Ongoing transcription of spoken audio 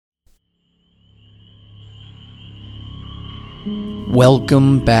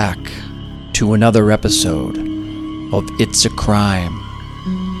Welcome back to another episode of It's a Crime,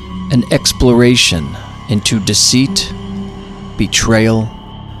 an exploration into deceit, betrayal,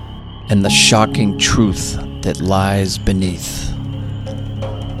 and the shocking truth that lies beneath.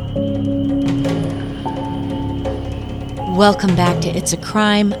 Welcome back to It's a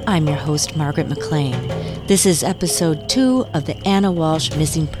Crime. I'm your host, Margaret McLean. This is episode 2 of the Ana Walshe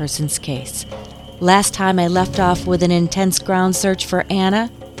missing persons case. Last time I left off with an intense ground search for Ana,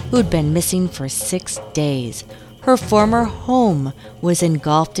 who'd been missing for 6 days. Her former home was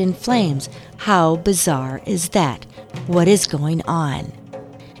engulfed in flames. How bizarre is that? What is going on?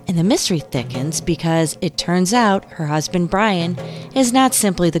 And the mystery thickens because it turns out her husband Brian is not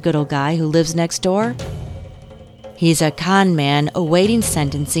simply the good old guy who lives next door. He's a con man awaiting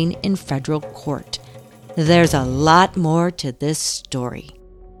sentencing in federal court. There's a lot more to this story.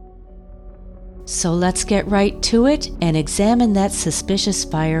 So let's get right to it and examine that suspicious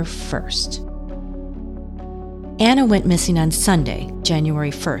fire first. Ana went missing on Sunday,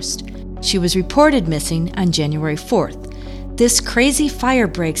 January 1st. She was reported missing on January 4th. This crazy fire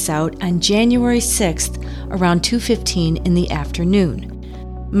breaks out on January 6th around 2:15 in the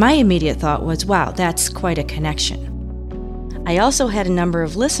afternoon. My immediate thought was, wow, that's quite a connection. I also had a number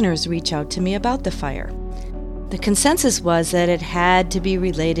of listeners reach out to me about the fire. The consensus was that it had to be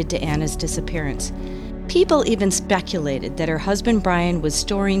related to Ana's disappearance. People even speculated that her husband Brian was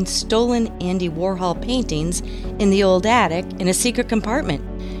storing stolen Andy Warhol paintings in the old attic in a secret compartment,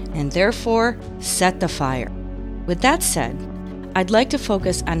 and therefore set the fire. With that said, I'd like to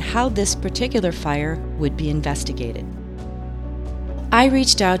focus on how this particular fire would be investigated. I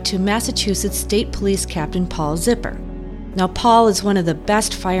reached out to Massachusetts State Police Captain Paul Zipper. Now, Paul is one of the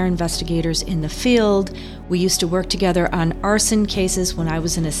best fire investigators in the field. We used to work together on arson cases when I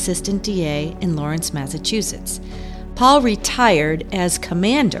was an assistant DA in Lawrence, Massachusetts. Paul retired as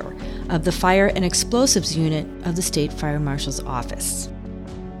commander of the Fire and Explosives Unit of the State Fire Marshal's Office.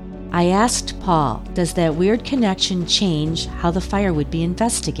 I asked Paul, does that weird connection change how the fire would be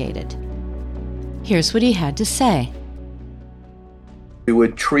investigated? Here's what he had to say. We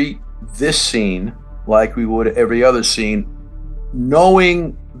would treat this scene like we would every other scene.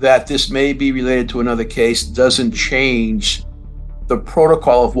 Knowing that this may be related to another case doesn't change the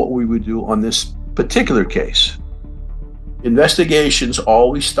protocol of what we would do on this particular case. Investigations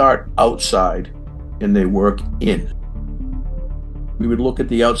always start outside and they work in. We would look at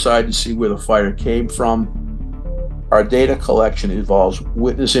the outside to see where the fire came from. Our data collection involves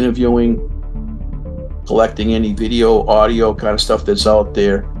witness interviewing, collecting any video, audio kind of stuff that's out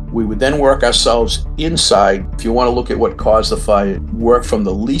there. We would then work ourselves inside. If you want to look at what caused the fire, work from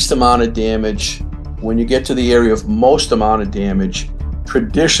the least amount of damage. When you get to the area of most amount of damage,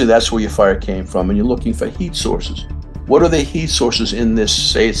 traditionally that's where your fire came from, and you're looking for heat sources. What are the heat sources in this,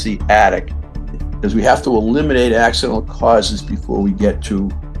 say it's the attic? Because we have to eliminate accidental causes before we get to,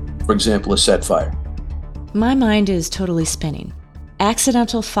 for example, a set fire. My mind is totally spinning.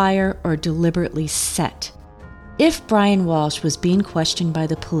 Accidental fire or deliberately set? If Brian Walshe was being questioned by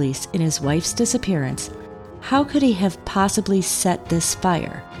the police in his wife's disappearance, how could he have possibly set this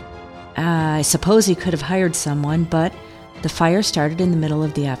fire? I suppose he could have hired someone, but the fire started in the middle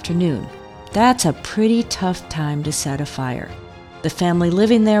of the afternoon. That's a pretty tough time to set a fire. The family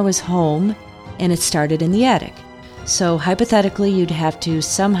living there was home, and it started in the attic. So hypothetically, you'd have to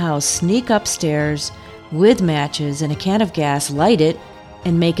somehow sneak upstairs with matches and a can of gas, light it,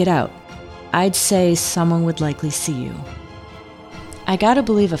 and make it out. I'd say someone would likely see you. I gotta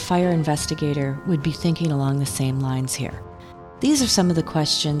believe a fire investigator would be thinking along the same lines here. These are some of the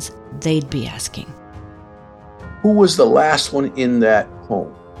questions they'd be asking. Who was the last one in that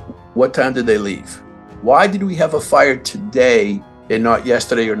home? What time did they leave? Why did we have a fire today and not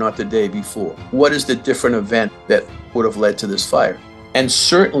yesterday or not the day before? What is the different event that would have led to this fire? And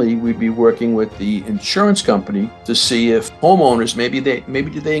certainly we'd be working with the insurance company to see if homeowners, maybe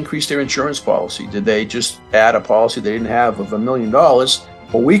did they increase their insurance policy? Did they just add a policy they didn't have of $1 million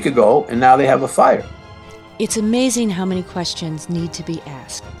a week ago and now they have a fire? It's amazing how many questions need to be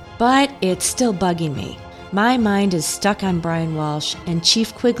asked, but it's still bugging me. My mind is stuck on Brian Walshe, and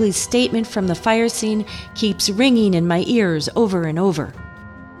Chief Quigley's statement from the fire scene keeps ringing in my ears over and over.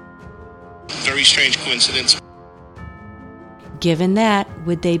 Very strange coincidence. Given that,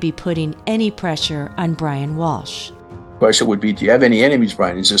 would they be putting any pressure on Brian Walshe? Question would be, do you have any enemies,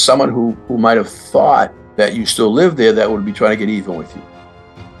 Brian? Is there someone who might have thought that you still live there that would be trying to get even with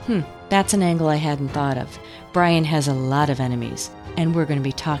you? That's an angle I hadn't thought of. Brian has a lot of enemies, and we're going to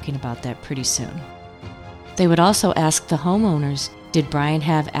be talking about that pretty soon. They would also ask the homeowners, did Brian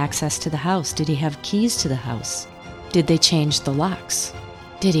have access to the house? Did he have keys to the house? Did they change the locks?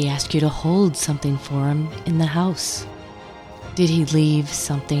 Did he ask you to hold something for him in the house? Did he leave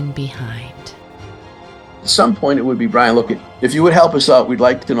something behind? At some point, it would be, Brian, look, if you would help us out, we'd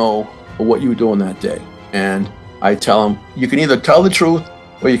like to know what you were doing that day. And I tell him, you can either tell the truth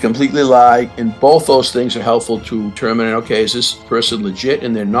or you completely lie, and both those things are helpful to determine, okay, is this person legit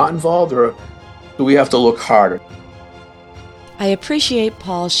and they're not involved, or do we have to look harder? I appreciate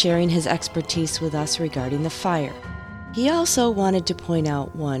Paul sharing his expertise with us regarding the fire. He also wanted to point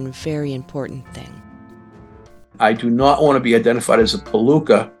out one very important thing. I do not want to be identified as a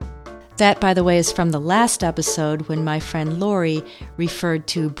palooka. That, by the way, is from the last episode when my friend Lori referred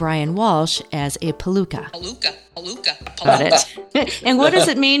to Brian Walsh as a palooka. Palooka. Got it. And what does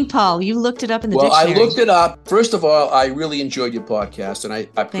it mean, Paul? You looked it up in the dictionary. Well, I looked it up. First of all, I really enjoyed your podcast, and I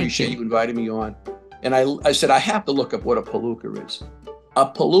appreciate you inviting me on. And I said, I have to look up what a palooka is. A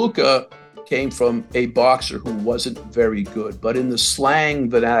palooka came from a boxer who wasn't very good, but in the slang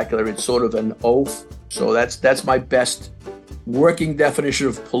vernacular, it's sort of an oath. So that's my best working definition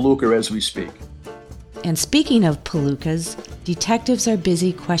of palooka as we speak. And speaking of palookas, detectives are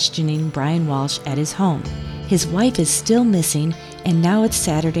busy questioning Brian Walsh at his home. His wife is still missing, and now it's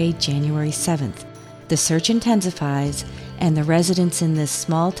Saturday, January 7th. The search intensifies, and the residents in this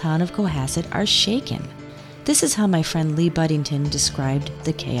small town of Cohasset are shaken. This is how my friend Lee Buddington described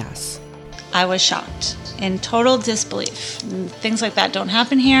the chaos. I was shocked, in total disbelief. Things like that don't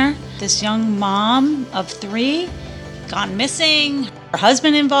happen here. This young mom of 3 gone missing, her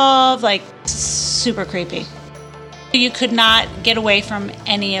husband involved, super creepy. You could not get away from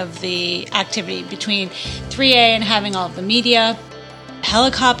any of the activity between 3A and having all of the media.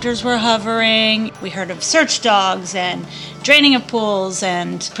 Helicopters were hovering. We heard of search dogs and draining of pools,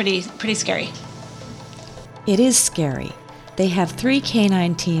 and pretty scary. It is scary. They have 3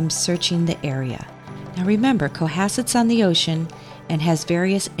 canine teams searching the area. Now remember, Cohasset's on the ocean and has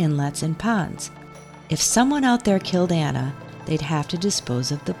various inlets and ponds. If someone out there killed Anna, they'd have to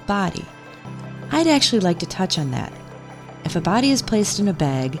dispose of the body. I'd actually like to touch on that. If a body is placed in a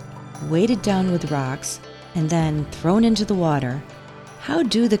bag, weighted down with rocks, and then thrown into the water, how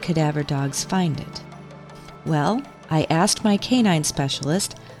do the cadaver dogs find it? Well, I asked my canine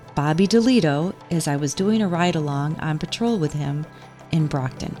specialist, Bobby DeLito, as I was doing a ride-along on patrol with him in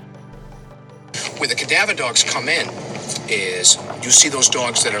Brockton. Where the cadaver dogs come in is you see those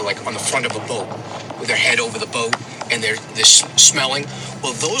dogs that are like on the front of a boat with their head over the boat and they're smelling.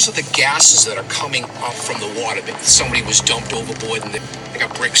 Well, those are the gases that are coming up from the water. Somebody was dumped overboard and they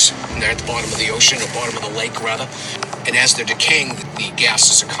got bricks and they're at the bottom of the ocean, or bottom of the lake rather. And as they're decaying, the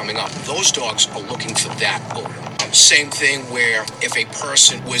gases are coming up. Those dogs are looking for that odor. Same thing where if a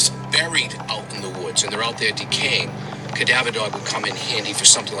person was buried out in the woods and they're out there decaying, cadaver dog would come in handy for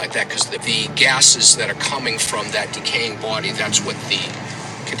something like that, because the gases that are coming from that decaying body, that's what the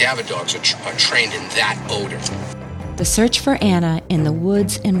cadaver dogs are trained in, that odor. The search for Anna in the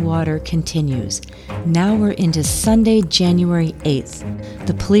woods and water continues. Now we're into Sunday, January 8th.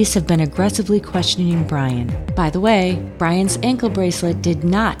 The police have been aggressively questioning Brian. By the way, Brian's ankle bracelet did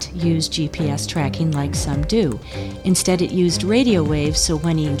not use GPS tracking like some do. Instead, it used radio waves, so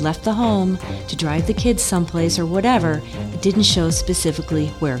when he left the home to drive the kids someplace or whatever, it didn't show specifically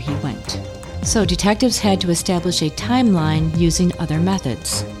where he went. So detectives had to establish a timeline using other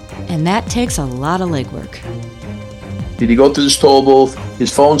methods. And that takes a lot of legwork. Did he go to this toll booth?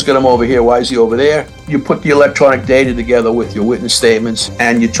 His phone's got him over here. Why is he over there? You put the electronic data together with your witness statements,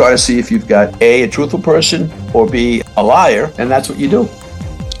 and you try to see if you've got A, a truthful person, or B, a liar, and that's what you do.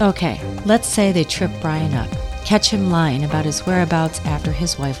 Okay, let's say they trip Brian up, catch him lying about his whereabouts after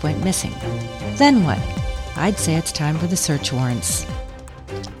his wife went missing. Then what? I'd say it's time for the search warrants.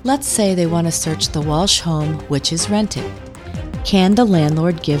 Let's say they want to search the Walsh home, which is rented. Can the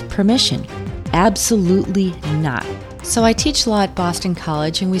landlord give permission? Absolutely not. So I teach law at Boston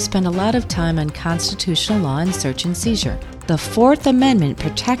College, and we spend a lot of time on constitutional law and search and seizure. The Fourth Amendment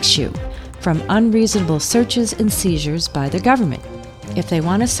protects you from unreasonable searches and seizures by the government. If they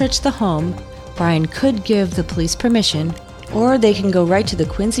want to search the home, Brian could give the police permission, or they can go right to the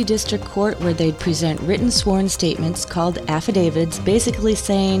Quincy District Court, where they'd present written sworn statements called affidavits, basically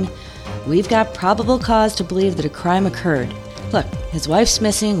saying, we've got probable cause to believe that a crime occurred. Look, his wife's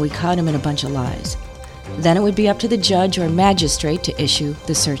missing, we caught him in a bunch of lies. Then it would be up to the judge or magistrate to issue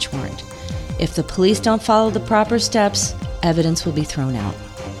the search warrant. If the police don't follow the proper steps, evidence will be thrown out.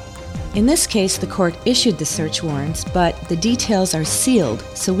 In this case, the court issued the search warrants, but the details are sealed,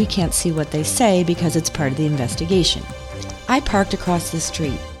 so we can't see what they say because it's part of the investigation. I parked across the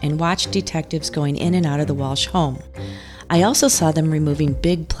street and watched detectives going in and out of the Walsh home. I also saw them removing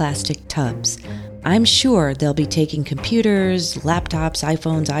big plastic tubs. I'm sure they'll be taking computers, laptops,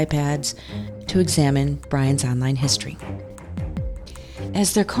 iPhones, iPads to examine Brian's online history.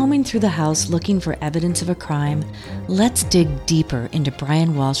 As they're combing through the house looking for evidence of a crime, let's dig deeper into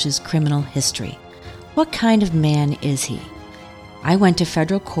Brian Walshe's criminal history. What kind of man is he? I went to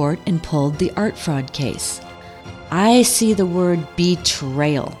federal court and pulled the art fraud case. I see the word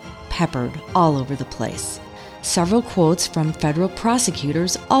betrayal peppered all over the place. Several quotes from federal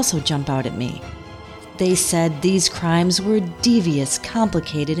prosecutors also jump out at me. They said these crimes were devious,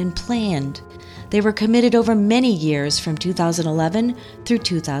 complicated, and planned. They were committed over many years from 2011 through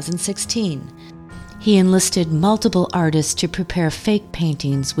 2016. He enlisted multiple artists to prepare fake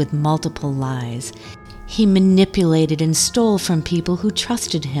paintings with multiple lies. He manipulated and stole from people who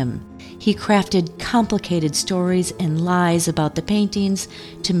trusted him. He crafted complicated stories and lies about the paintings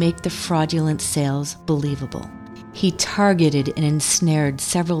to make the fraudulent sales believable. He targeted and ensnared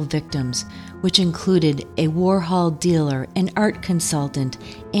several victims, which included a Warhol dealer, an art consultant,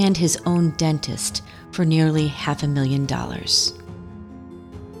 and his own dentist for nearly $500,000.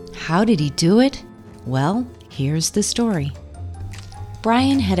 How did he do it? Well, here's the story.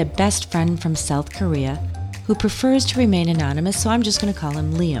 Brian had a best friend from South Korea who prefers to remain anonymous, so I'm just going to call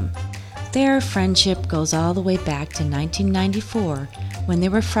him Liam. Their friendship goes all the way back to 1994 when they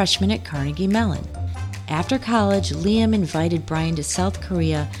were freshmen at Carnegie Mellon. After college, Liam invited Brian to South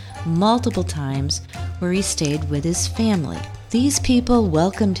Korea multiple times, where he stayed with his family. These people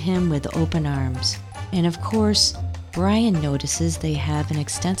welcomed him with open arms. And of course, Brian notices they have an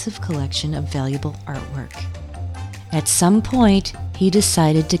extensive collection of valuable artwork. At some point, he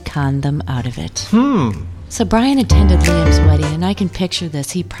decided to con them out of it. So Brian attended Liam's wedding, and I can picture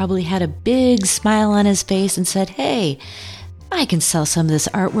this. He probably had a big smile on his face and said, "Hey, I can sell some of this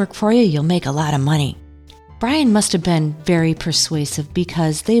artwork for you. You'll make a lot of money." Brian must have been very persuasive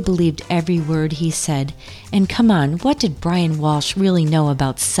because they believed every word he said. And come on, what did Brian Walshe really know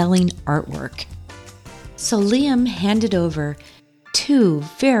about selling artwork? So Liam handed over 2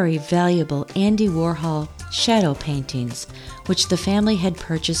 very valuable Andy Warhol shadow paintings, which the family had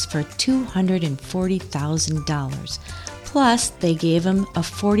purchased for $240,000. Plus, they gave him a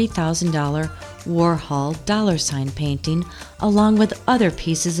 $40,000 Warhol $ painting, along with other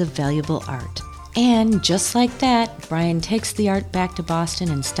pieces of valuable art. And just like that, Brian takes the art back to Boston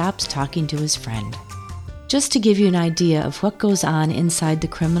and stops talking to his friend. Just to give you an idea of what goes on inside the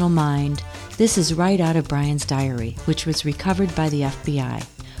criminal mind, this is right out of Brian's diary, which was recovered by the FBI.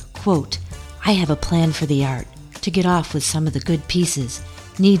 Quote, "I have a plan for the art. To get off with some of the good pieces.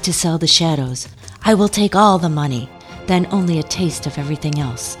 Need to sell the shadows. I will take all the money. Then only a taste of everything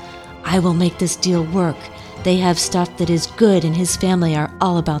else. I will make this deal work. They have stuff that is good and his family are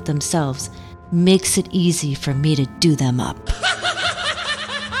all about themselves. Makes it easy for me to do them up."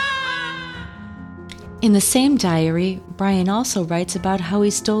 In the same diary, Brian also writes about how he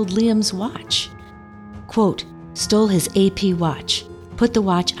stole Liam's watch. Quote, "Stole his AP watch, put the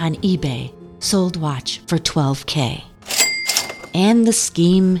watch on eBay, sold watch for $12K. And the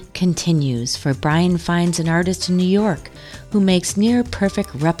scheme continues, for Brian finds an artist in New York who makes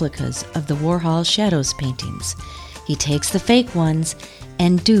near-perfect replicas of the Warhol Shadows paintings. He takes the fake ones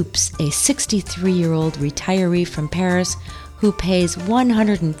and dupes a 63-year-old retiree from Paris who pays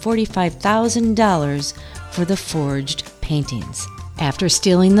 $145,000 for the forged paintings. After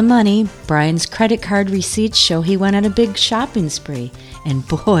stealing the money, Brian's credit card receipts show he went on a big shopping spree, and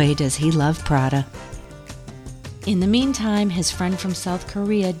boy, does he love Prada. In the meantime, his friend from South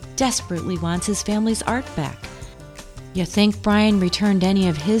Korea desperately wants his family's art back. You think Brian returned any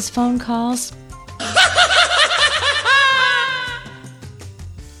of his phone calls?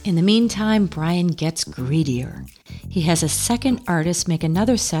 In the meantime, Brian gets greedier. He has a second artist make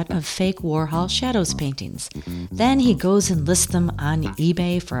another set of fake Warhol Shadows paintings. Then he goes and lists them on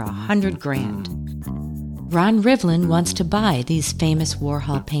eBay for $100,000. Ron Rivlin wants to buy these famous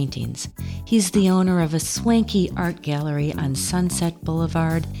Warhol paintings. He's the owner of a swanky art gallery on Sunset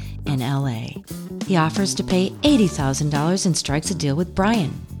Boulevard in LA. He offers to pay $80,000 and strikes a deal with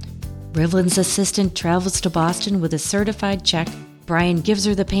Brian. Rivlin's assistant travels to Boston with a certified check. Brian gives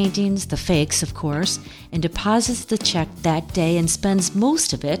her the paintings, the fakes of course, and deposits the check that day and spends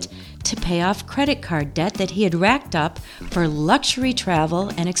most of it to pay off credit card debt that he had racked up for luxury travel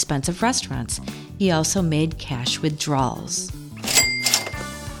and expensive restaurants. He also made cash withdrawals.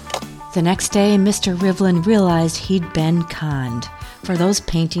 The next day, Mr. Rivlin realized he'd been conned. For those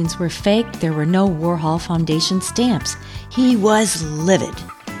paintings were fake, there were no Warhol Foundation stamps. He was livid.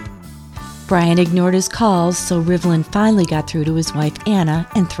 Brian ignored his calls, so Rivlin finally got through to his wife Anna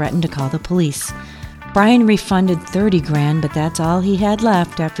and threatened to call the police. Brian refunded $30,000, but that's all he had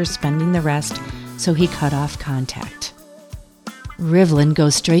left after spending the rest, so he cut off contact. Rivlin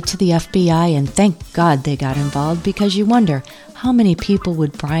goes straight to the FBI, and thank God they got involved, because you wonder how many people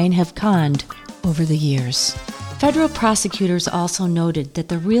would Brian have conned over the years. Federal prosecutors also noted that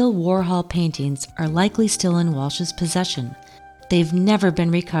the real Warhol paintings are likely still in Walshe's possession. They've never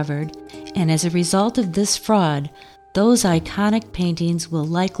been recovered, and as a result of this fraud, those iconic paintings will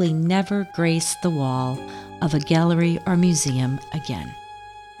likely never grace the wall of a gallery or museum again.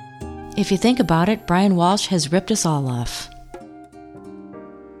 If you think about it, Brian Walshe has ripped us all off.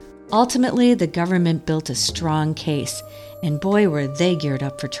 Ultimately, the government built a strong case, and boy were they geared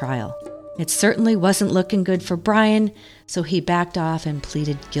up for trial. It certainly wasn't looking good for Brian, so he backed off and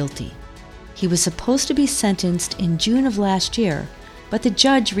pleaded guilty. He was supposed to be sentenced in June of last year, but the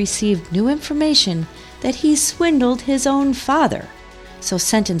judge received new information that he swindled his own father, so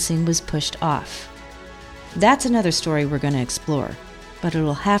sentencing was pushed off. That's another story we're going to explore, but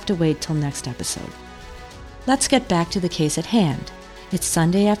it'll have to wait till next episode. Let's get back to the case at hand. It's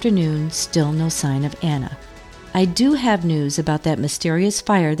Sunday afternoon, still no sign of Ana. I do have news about that mysterious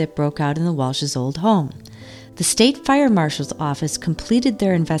fire that broke out in the Walshes' old home. The State Fire Marshal's office completed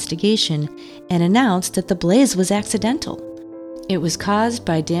their investigation and announced that the blaze was accidental. It was caused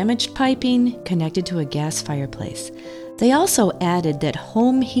by damaged piping connected to a gas fireplace. They also added that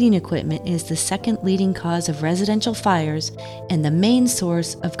home heating equipment is the second leading cause of residential fires and the main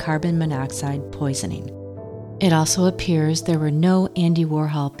source of carbon monoxide poisoning. It also appears there were no Andy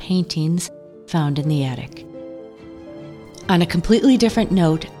Warhol paintings found in the attic. On a completely different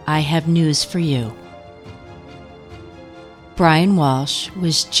note, I have news for you. Brian Walshe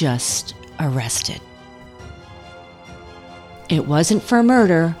was just arrested. It wasn't for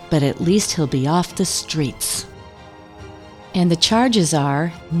murder, but at least he'll be off the streets. And the charges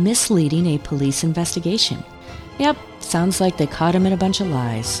are misleading a police investigation. Yep, sounds like they caught him in a bunch of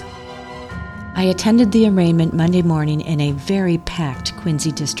lies. I attended the arraignment Monday morning in a very packed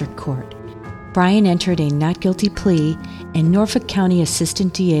Quincy District Court. Brian entered a not guilty plea, and Norfolk County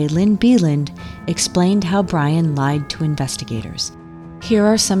Assistant DA Lynn Beeland explained how Brian lied to investigators. Here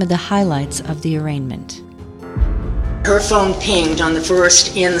are some of the highlights of the arraignment. Her phone pinged on the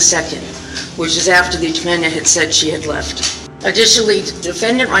first and the second, which is after the defendant had said she had left. Additionally, the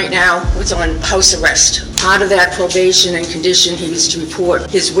defendant right now was on house arrest. Part of that probation and condition, he was to report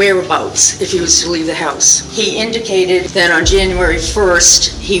his whereabouts if he was to leave the house. He indicated that on January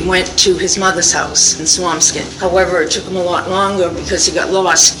 1st, he went to his mother's house in Swampscott. However, it took him a lot longer because he got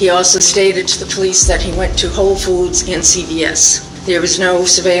lost. He also stated to the police that he went to Whole Foods and CVS. There was no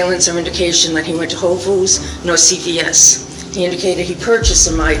surveillance or indication that he went to Whole Foods, nor CVS. He indicated he purchased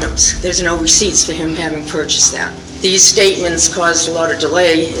some items. There's no receipts for him having purchased that. These statements caused a lot of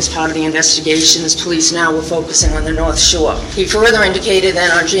delay as part of the investigation, as police now were focusing on the North Shore. He further indicated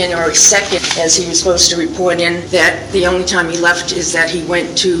that on January 2nd, as he was supposed to report in, that the only time he left is that he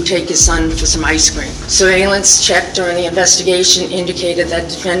went to take his son for some ice cream. Surveillance check during the investigation indicated that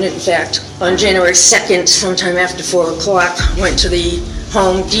the defendant, in fact, on January 2nd, sometime after 4 o'clock, went to the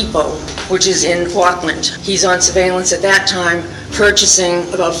Home Depot, which is in Auckland. He's on surveillance at that time,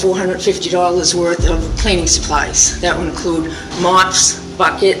 purchasing about $450 worth of cleaning supplies. That would include mops,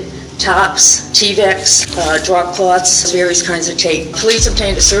 bucket, tops, T-Vex, drop cloths, various kinds of tape. Police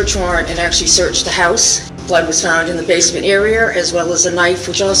obtained a search warrant and actually searched the house. Blood was found in the basement area, as well as a knife,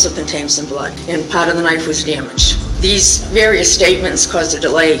 which also contained some blood, and part of the knife was damaged. These various statements caused a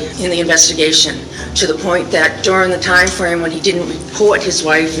delay in the investigation, to the point that during the time frame when he didn't report his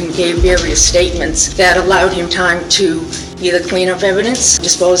wife and gave various statements, that allowed him time to either clean up evidence,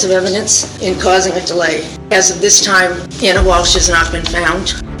 dispose of evidence, in causing a delay. As of this time, Ana Walshe has not been found.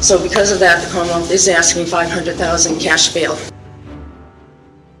 So because of that, the Commonwealth is asking $500,000 cash bail.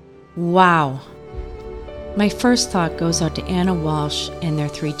 Wow. My first thought goes out to Ana Walshe and their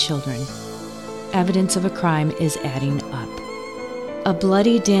 3 children. Evidence of a crime is adding up. A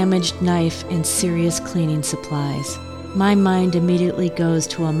bloody, damaged knife and serious cleaning supplies. My mind immediately goes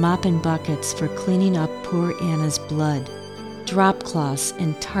to a mop and buckets for cleaning up poor Anna's blood. Drop cloths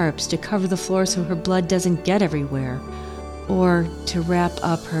and tarps to cover the floor so her blood doesn't get everywhere, or to wrap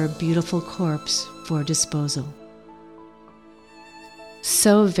up her beautiful corpse for disposal.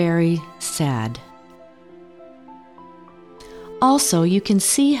 So very sad. Also, you can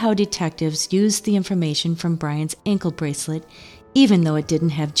see how detectives used the information from Brian's ankle bracelet, even though it didn't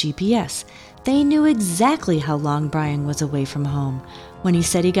have GPS. They knew exactly how long Brian was away from home. When he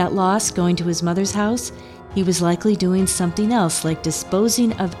said he got lost going to his mother's house, he was likely doing something else, like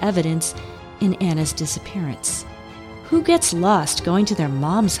disposing of evidence in Anna's disappearance. Who gets lost going to their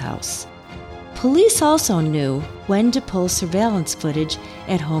mom's house? Police also knew when to pull surveillance footage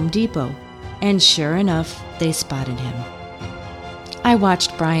at Home Depot. And sure enough, they spotted him. I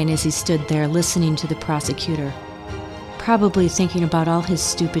watched Brian as he stood there listening to the prosecutor, probably thinking about all his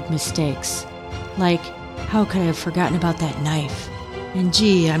stupid mistakes. Like, how could I have forgotten about that knife? And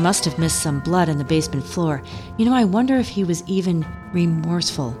gee, I must have missed some blood on the basement floor. I wonder if he was even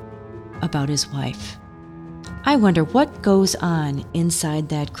remorseful about his wife. I wonder what goes on inside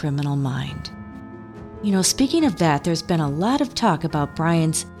that criminal mind. Speaking of that, there's been a lot of talk about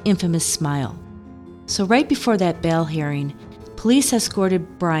Brian's infamous smile. So right before that bail hearing, police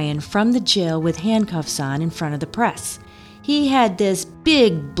escorted Brian from the jail with handcuffs on in front of the press. He had this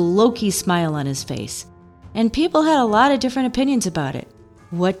big, blokey smile on his face, and people had a lot of different opinions about it.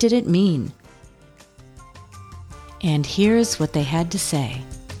 What did it mean? And here's what they had to say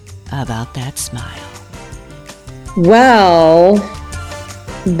about that smile. Well,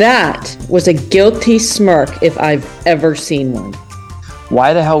 that was a guilty smirk if I've ever seen one.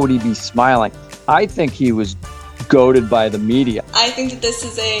 Why the hell would he be smiling? I think he was goaded by the media. I think that this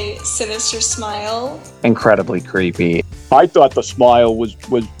is a sinister smile. Incredibly creepy. I thought the smile was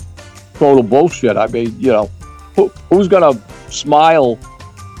total bullshit. I mean, who's going to smile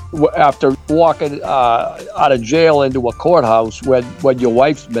after walking out of jail into a courthouse when your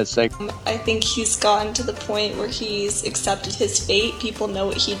wife's missing? I think he's gotten to the point where he's accepted his fate. People know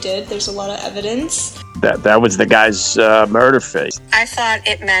what he did. There's a lot of evidence. That was the guy's murder face. I thought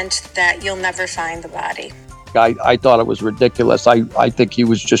it meant that you'll never find the body. I thought it was ridiculous. I think he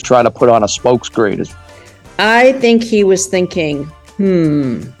was just trying to put on a smokescreen. I think he was thinking,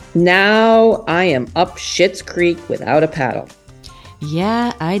 now I am up Schitt's Creek without a paddle.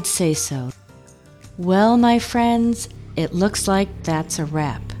 Yeah, I'd say so. Well, my friends, it looks like that's a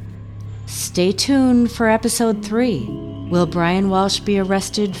wrap. Stay tuned for episode 3. Will Brian Walshe be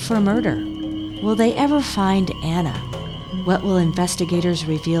arrested for murder? Will they ever find Anna? What will investigators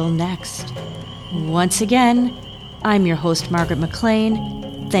reveal next? Once again, I'm your host, Margaret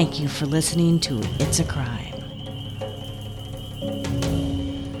McLean. Thank you for listening to It's a Crime.